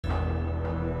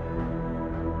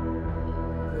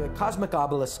Cosmic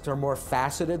obelisks are more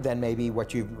faceted than maybe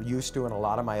what you're used to in a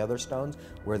lot of my other stones,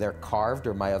 where they're carved,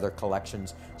 or my other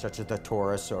collections, such as the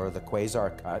Taurus or the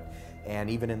Quasar cut, and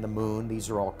even in the Moon, these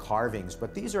are all carvings,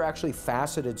 but these are actually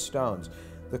faceted stones.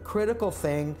 The critical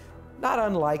thing, not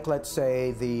unlike, let's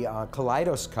say, the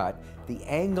Kaleidos cut, the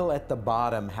angle at the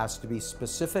bottom has to be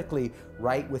specifically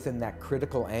right within that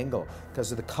critical angle,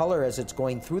 because of the color as it's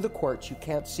going through the quartz. You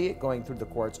can't see it going through the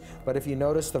quartz, but if you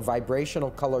notice the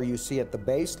vibrational color you see at the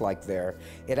base, like there,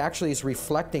 it actually is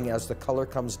reflecting as the color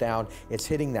comes down. It's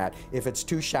hitting that. If it's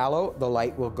too shallow, the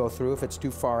light will go through. If it's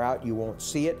too far out, you won't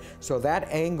see it. So that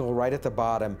angle right at the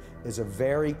bottom is a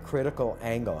very critical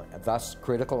angle, thus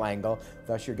critical angle,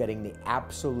 thus you're getting the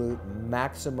absolute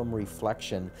maximum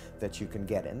reflection that you can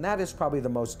get. And that is probably the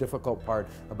most difficult part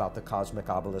about the Cosmic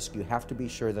Obelisk. You have to be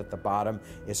sure that the bottom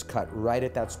is cut right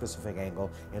at that specific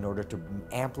angle in order to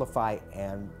amplify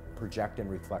and project and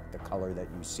reflect the color that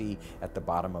you see at the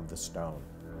bottom of the stone.